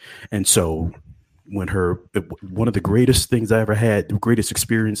trying. And so when one of the greatest things I ever had, the greatest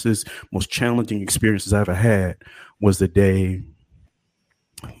experiences, most challenging experiences I ever had, was the day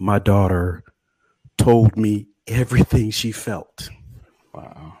my daughter told me everything she felt.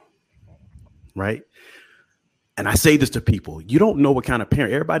 Wow. Right. And I say this to people: you don't know what kind of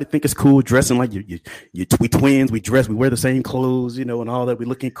parent. Everybody think it's cool dressing like we twins. We wear the same clothes, and all that. We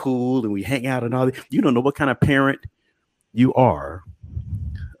looking cool and we hang out and all that. You don't know what kind of parent you are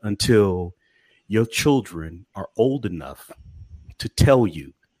until your children are old enough to tell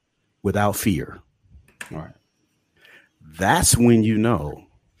you without fear. All right. That's when you know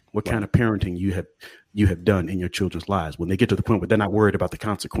what kind of parenting you have done in your children's lives, when they get to the point where they're not worried about the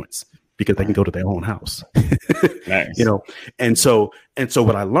consequence, because they can go to their own house. Nice. And so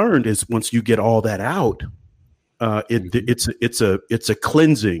what I learned is, once you get all that out, it's a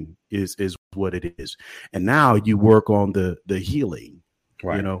cleansing is what it is. And now you work on the healing,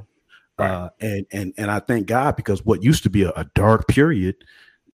 and I thank God, because what used to be a dark period,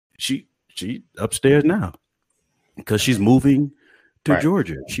 she upstairs now, because she's moving to Right.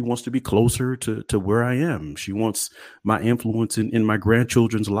 Georgia. She wants to be closer to where I am. She wants my influence in my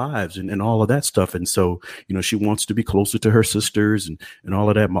grandchildren's lives and all of that stuff. And so, she wants to be closer to her sisters and all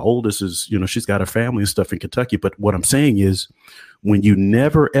of that. My oldest is, she's got a family and stuff in Kentucky. But what I'm saying is, when you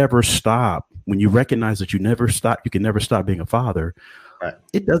never, ever stop, when you recognize that you can never stop being a father, Right.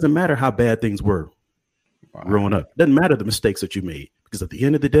 It doesn't matter how bad things were growing up. It doesn't matter the mistakes that you made, because at the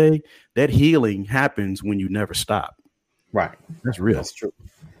end of the day, that healing happens when you never stop. Right. That's real. That's true.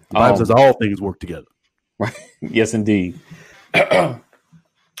 The Bible says all things work together. Right. Yes, indeed. Hold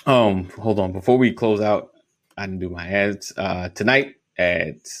on. Before we close out, I can do my ads. Tonight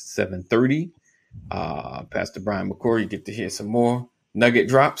at 7:30, Pastor Brian McCoy, you get to hear some more nugget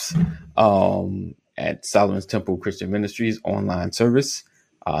drops at Solomon's Temple Christian Ministries online service.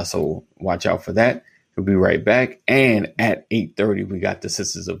 So watch out for that. We'll be right back. And at 8:30, we got the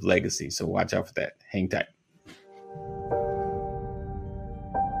Sisters of Legacy. So watch out for that. Hang tight.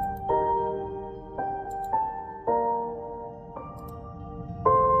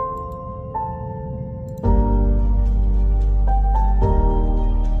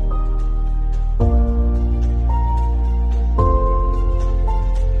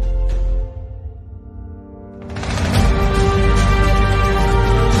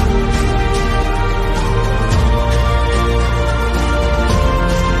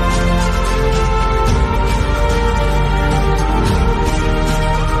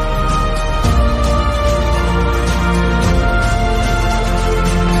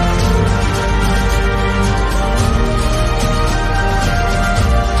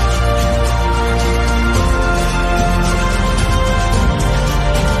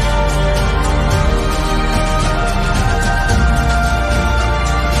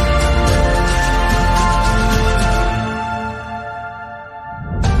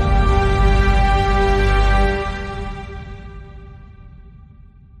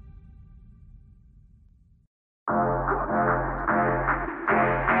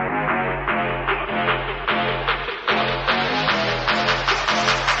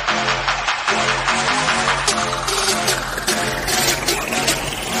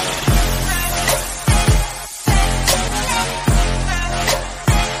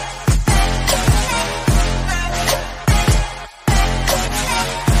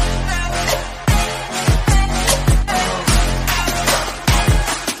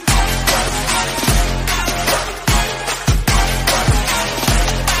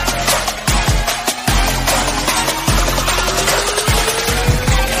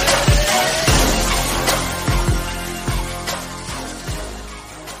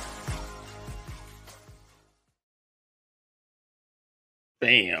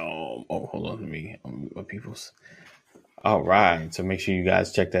 Bam. Oh, hold on to me. People's. All right. So make sure you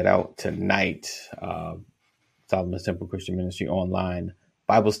guys check that out tonight. Solomon's Temple Christian Ministry online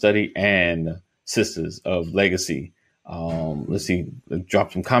Bible study and Sisters of Legacy. Let's see.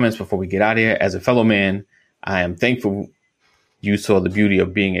 Drop some comments before we get out of here. As a fellow man, I am thankful you saw the beauty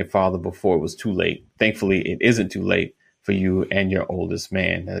of being a father before it was too late. Thankfully, it isn't too late for you and your oldest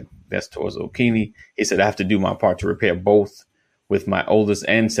man. That's towards Okini. He said, I have to do my part to repair both with my oldest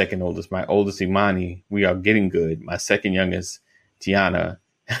and second oldest. My oldest, Imani, we are getting good. My second youngest, Tiana,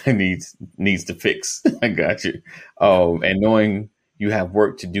 needs to fix. I got you. And knowing you have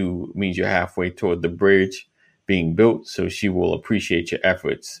work to do means you're halfway toward the bridge being built, so she will appreciate your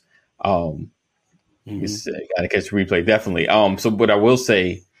efforts. You gotta catch the replay, definitely. So but I will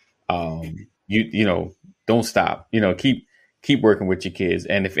say, you know, don't stop. You know, keep working with your kids.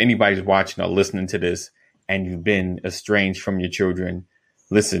 And if anybody's watching or listening to this and you've been estranged from your children,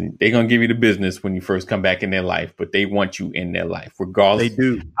 listen, they're gonna give you the business when you first come back in their life, but they want you in their life, regardless. They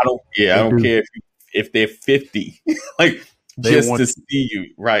do. I don't care if they're 50, like just to see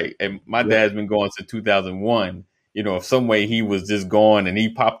you, right? And my dad's been gone since 2001. You know, if some way he was just gone and he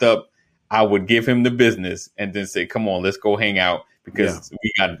popped up, I would give him the business and then say, "Come on, let's go hang out because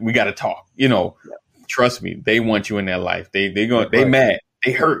we got to talk." You know, trust me, they want you in their life. They mad,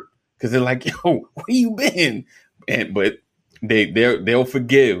 they hurt because they're like, "Yo, where you been?" But they'll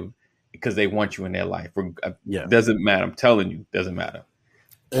forgive because they want you in their life. Doesn't matter. I'm telling you, doesn't matter.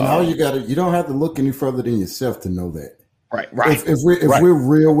 And all you don't have to look any further than yourself to know that. Right. If we're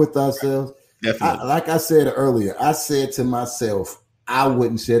real with ourselves, definitely. Like I said earlier, I said to myself, I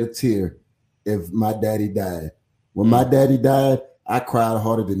wouldn't shed a tear if my daddy died. When my daddy died, I cried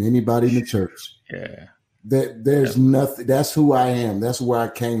harder than anybody in the church. Yeah. There's nothing. That's who I am. That's where I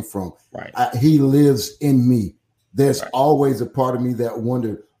came from. Right. He lives in me. There's always a part of me that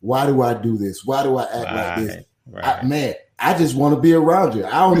wondered, why do I do this? Why do I act like this? Right. I just want to be around you.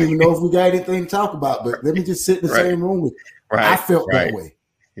 I don't even know if we got anything to talk about, but let me just sit in the same room with you. I felt that way.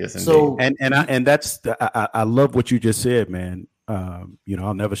 Yes, indeed. So and that's I love what you just said, man. I'll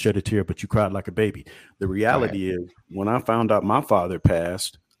never shed a tear, but you cried like a baby. The reality is, when I found out my father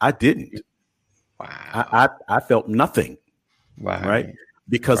passed, I didn't. Wow. I felt nothing. Right.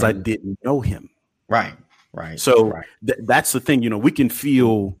 Because I didn't know him. Right. So that's the thing. We can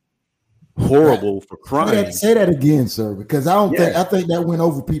feel horrible for crying. Say that again, sir, because I think that went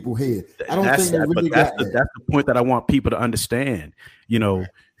over people's head. I don't think they really got that. That's the point that I want people to understand.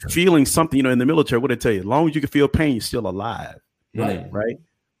 Feeling something, in the military, what they tell you, as long as you can feel pain, you're still alive. Right.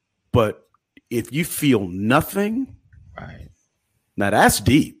 But if you feel nothing, now that's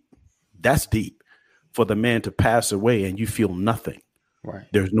deep. That's deep for the man to pass away and you feel nothing. Right.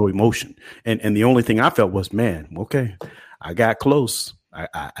 There's no emotion. And the only thing I felt was, man, okay, I got close.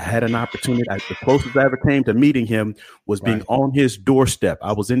 I had an opportunity. The closest I ever came to meeting him was being on his doorstep.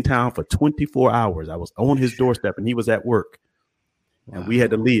 I was in town for 24 hours. I was on his doorstep and he was at work. And we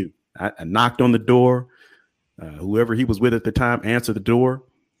had to leave. I knocked on the door. Whoever he was with at the time answered the door.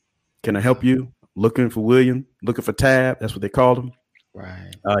 Can I help you? Looking for William, looking for Tab. That's what they called him.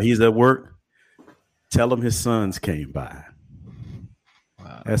 Right. He's at work. Tell him his sons came by.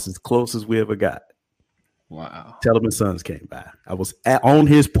 Wow. That's as close as we ever got. Wow. Tell him his sons came by. I was on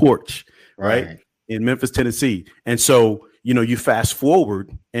his porch, right, in Memphis, Tennessee. And so, you fast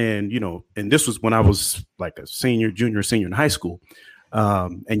forward and, and this was when I was like a senior in high school.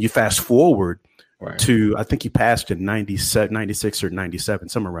 And you fast forward to, I think he passed in 96 or 97,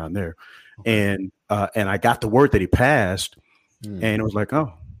 somewhere around there. Okay. And I got the word that he passed and it was like,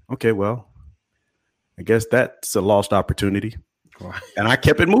 oh, okay, well, I guess that's a lost opportunity. Right. And I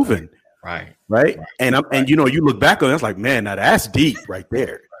kept it moving. Right. And you look back on it, it's like, man, now that's deep right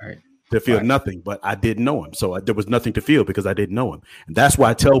there. Right. To feel nothing, but I didn't know him. So there was nothing to feel because I didn't know him. And that's why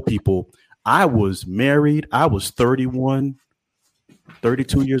I tell people I was married. I was 32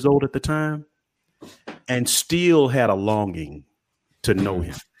 years old at the time and still had a longing to know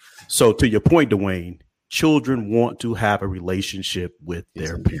him. So to your point, Dwayne, children want to have a relationship with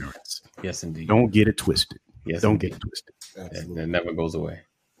their parents. Yes, indeed. Don't get it twisted. Yes, don't get it twisted. It never goes away.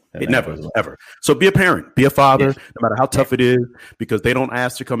 It never, ever. So be a parent, be a father, no matter how tough it is, because they don't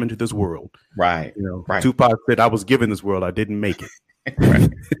ask to come into this world. Right. Tupac said, I was given this world. I didn't make it.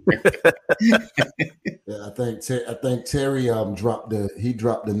 I think Terry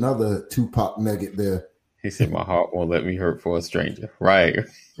dropped another Tupac nugget there. He said, my heart won't let me hurt for a stranger. Right.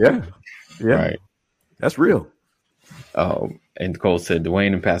 Yeah. Right. That's real. And Cole said,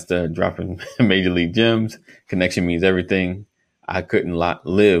 Dwayne and Pastor dropping Major League Gems. Connection means everything. I couldn't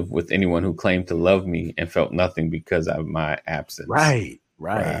live with anyone who claimed to love me and felt nothing because of my absence. Right.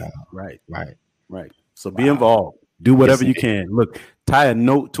 Wow. Right. So be involved. Do whatever you can. Look, tie a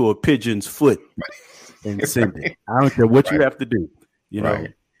note to a pigeon's foot and send it. I don't care what you have to do.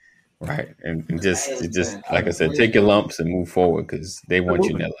 Right. And just like I said, take your lumps and move forward because they want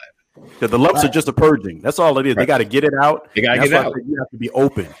you in their life. Because the lumps are just a purging. That's all it is. They got to get it out. They got to get it out. You have to be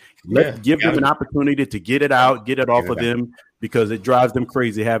open. Give them an opportunity to get it out, get it off of them, because it drives them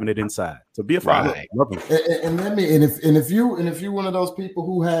crazy having it inside. So be a father. Love them. If you're one of those people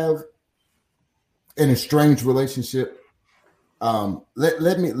who have an estranged relationship,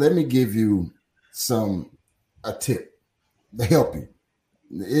 let me give you a tip to help you.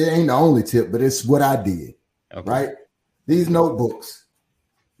 It ain't the only tip, but it's what I did. Okay. Right? These notebooks.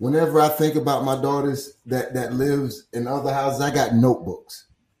 Whenever I think about my daughters that lives in other houses, I got notebooks.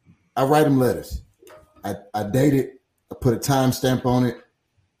 I write them letters. I date it. I put a timestamp on it,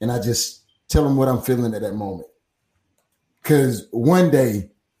 and I just tell them what I'm feeling at that moment. Because one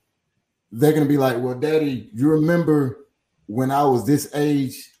day they're gonna be like, "Well, Daddy, you remember when I was this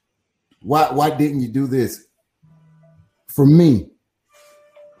age? Why didn't you do this?" For me,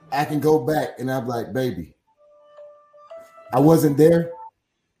 I can go back and I'm like, "Baby, I wasn't there,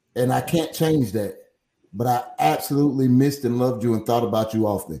 and I can't change that. But I absolutely missed and loved you and thought about you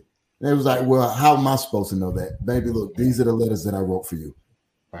often." And it was like, well, how am I supposed to know that? Baby, look, these are the letters that I wrote for you.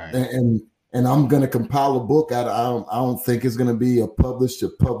 Right. And I'm going to compile a book. I don't think it's going to be a public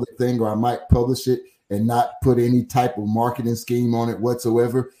thing, or I might publish it and not put any type of marketing scheme on it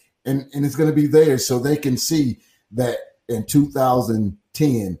whatsoever. And it's going to be there so they can see that in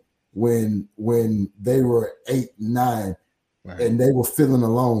 2010, when they were 8, 9, and they were feeling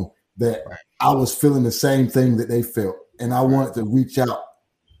alone, that I was feeling the same thing that they felt. And I wanted to reach out.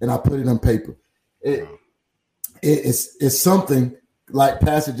 And I put it on paper. It's something like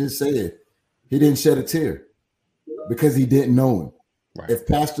Pastor just said. He didn't shed a tear because he didn't know him. Right. If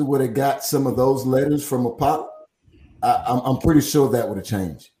Pastor would have got some of those letters from a pop, I'm pretty sure that would have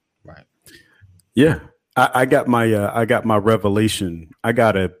changed. Right. Yeah. I got my revelation. I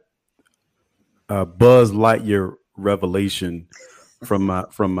got a Buzz Lightyear revelation from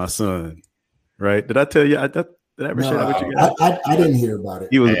my son. Right? Did I tell you? Did I ever share that with you guys? I didn't hear about it.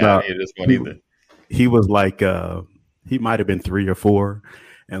 He was about. This one either. He was like he might have been 3 or 4,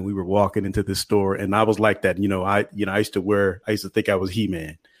 and we were walking into the store, and I was like that. I used to think I was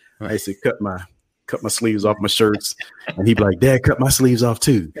He-Man. I used to cut my sleeves off my shirts, and he'd be like, "Dad, cut my sleeves off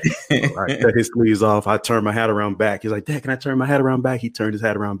too." I cut his sleeves off. I turned my hat around back. He's like, "Dad, can I turn my hat around back?" He turned his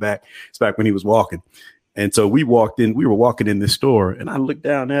hat around back. It's back when he was walking. And so we walked in. We were walking in this store, and I looked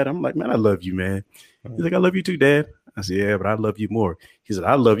down at him. I'm like, "Man, I love you, man." He's like, "I love you too, Dad." I said, "Yeah, but I love you more." He said,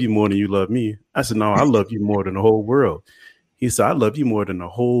 "I love you more than you love me." I said, "No, I love you more than the whole world." He said, "I love you more than the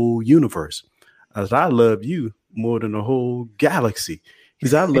whole universe." I said, "I love you more than the whole galaxy." He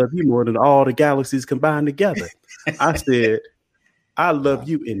said, "I love you more than all the galaxies combined together." I said, "I love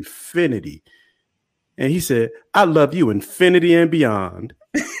you infinity." And he said, "I love you infinity and beyond."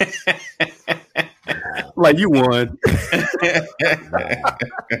 Like, you won.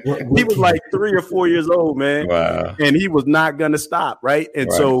 He was like 3 or 4 years old, man. Wow. And he was not going to stop, right?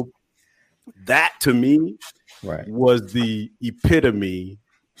 And so that to me was the epitome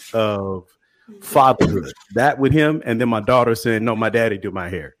of fatherhood. That with him, and then my daughter saying, "No, my daddy do my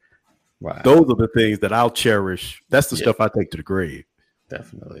hair." Wow. Those are the things that I'll cherish. That's the stuff I take to the grave.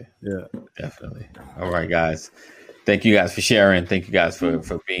 Definitely. Yeah. Definitely. All right, guys. Thank you guys for sharing. Thank you guys for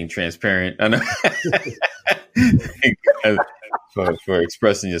being transparent. I know. for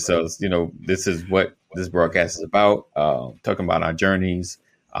expressing yourselves. This is what this broadcast is about. Talking about our journeys,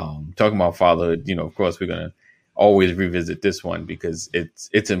 talking about fatherhood. Of course, we're gonna always revisit this one because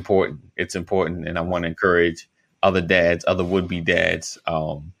it's important. It's important, and I want to encourage other dads, other would-be dads.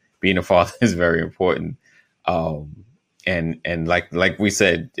 Being a father is very important. And like we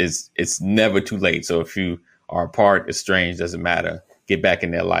said, it's never too late. So if you are apart, estranged, doesn't matter. Get back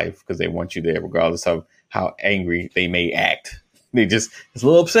in their life because they want you there, regardless of how angry they may act. It's a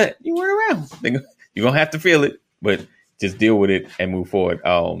little upset. You weren't around. You're gonna have to feel it, but just deal with it and move forward.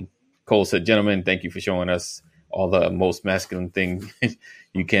 Cole said, "Gentlemen, thank you for showing us all the most masculine thing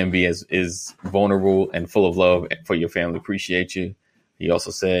you can be, is vulnerable and full of love for your family. Appreciate you." He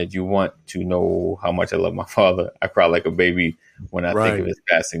also said, "You want to know how much I love my father. I cry like a baby when I think of his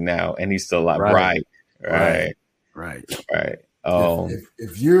passing now, and he's still alive." Right.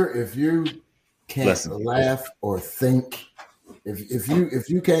 If you can't laugh or think, if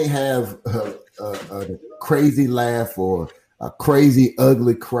you can't have a crazy laugh or a crazy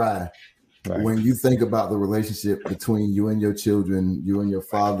ugly cry when you think about the relationship between you and your children, you and your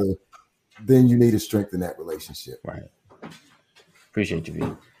father, then you need to strengthen that relationship. Right. Appreciate you, V.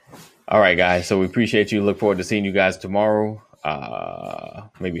 All right, guys. So we appreciate you. Look forward to seeing you guys tomorrow.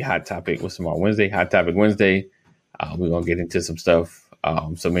 Maybe Hot Topic. What's tomorrow? Wednesday. Hot Topic Wednesday. We're gonna get into some stuff.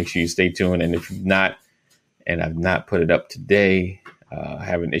 So make sure you stay tuned. And if you've not, and I've not put it up today,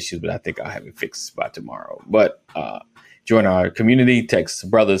 having issues, but I think I'll have it fixed by tomorrow. But join our community. Text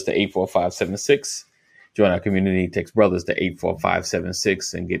brothers to 84576. Join our community. Text brothers to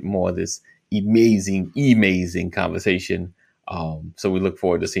 84576 and get more of this amazing conversation. So we look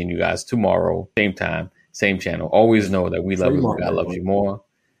forward to seeing you guys tomorrow, same time, same channel. Always know that we love you. God loves you more.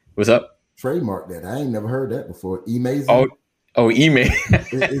 What's up? Trademark that. I ain't never heard that before. Amazing. Oh, amazing.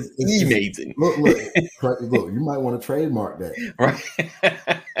 Amazing. Look, you might want to trademark that. Right.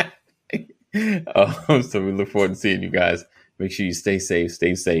 So we look forward to seeing you guys. Make sure you stay safe.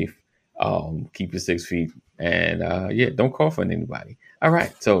 Keep your 6 feet. And don't cough on anybody. All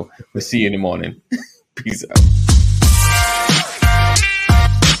right. So we'll see you in the morning. Peace out.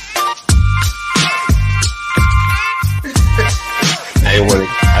 I didn't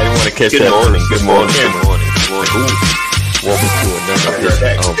want to catch that morning. Good morning. Welcome to another.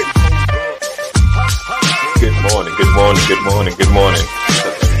 Good morning.